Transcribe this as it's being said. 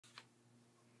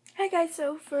Hi guys,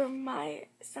 so for my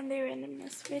Sunday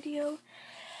randomness video,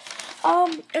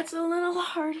 it's a little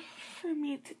hard for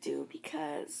me to do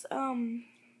because,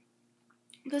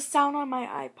 the sound on my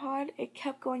iPod, it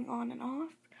kept going on and off,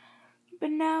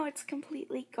 but now it's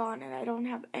completely gone and I don't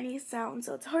have any sound,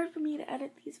 so it's hard for me to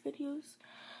edit these videos,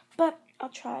 but I'll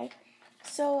try.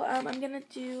 So, I'm gonna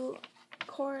do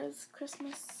Cora's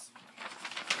Christmas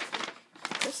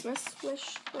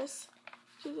wish list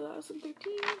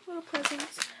 2013, little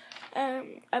presents.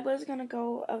 I was gonna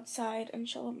go outside and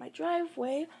show them my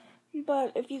driveway,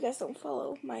 but if you guys don't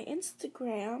follow my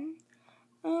Instagram,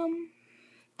 kind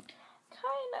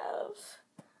of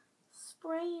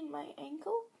sprained my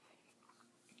ankle.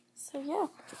 So yeah,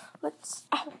 let's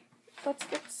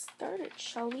get started,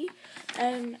 shall we?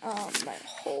 And my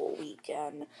whole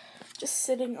weekend just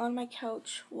sitting on my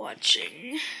couch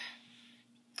watching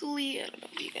Glee. I don't know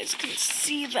if you guys can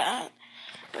see that.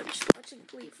 I'm just watching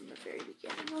Glee from the very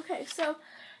beginning. Okay, so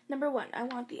number 1, I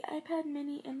want the iPad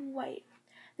mini in white.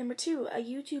 Number 2, a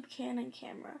YouTube Canon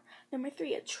camera. Number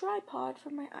 3, a tripod for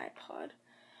my iPod.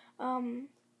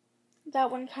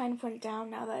 That one kind of went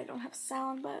down now that I don't have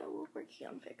sound, but we're working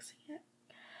on fixing it.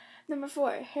 Number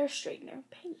 4, hair straightener,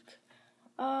 pink.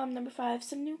 Number 5,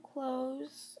 some new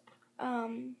clothes.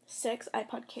 6,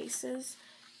 iPod cases.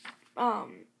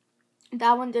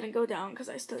 That one didn't go down because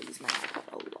I still use my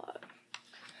iPod a lot.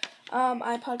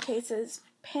 iPod cases,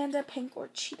 panda, pink, or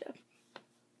cheetah.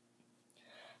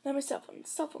 Number 7,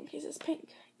 cell phone cases, pink.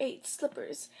 8,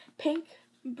 slippers, pink,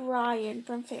 Brian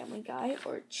from Family Guy,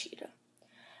 or cheetah.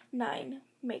 9,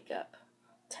 makeup.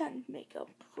 10, makeup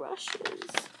brushes.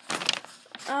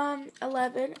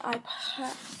 11,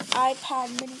 iPad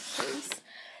mini case,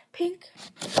 pink,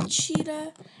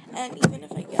 cheetah, and even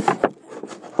if I get an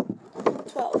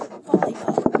iPad. 12,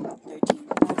 volleyball. 13,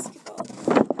 basketball.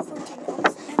 14,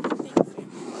 almost anything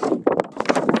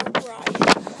Brian.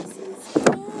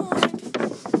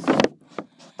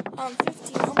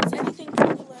 15, almost anything for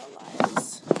the Little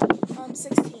Liars.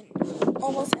 16,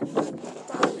 almost anything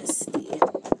Dynasty.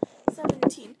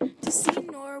 17, to see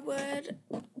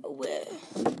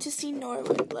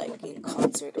Norwood like in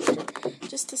concert or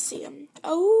just to see him.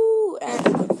 Oh,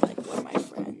 and with like one of my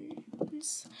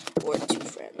friends or 2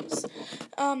 friends.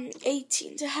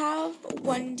 18, to have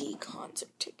 1D concert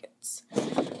tickets.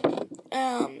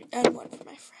 And one for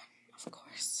my friend, of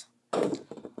course.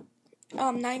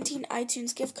 19,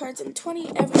 iTunes gift cards, and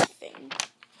 20, everything.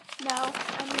 Now,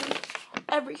 I mean,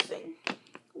 everything.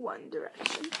 One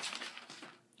Direction.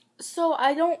 So,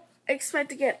 I don't expect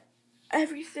to get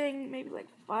everything, maybe like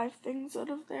 5 things out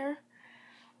of there.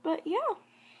 But, yeah.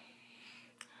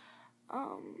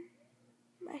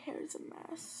 My hair is a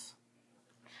mess.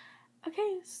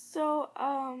 Okay, so,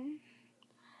 I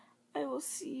will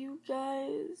see you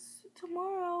guys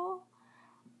tomorrow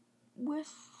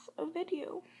with a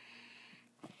video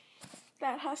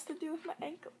that has to do with my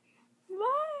ankle.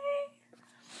 Bye!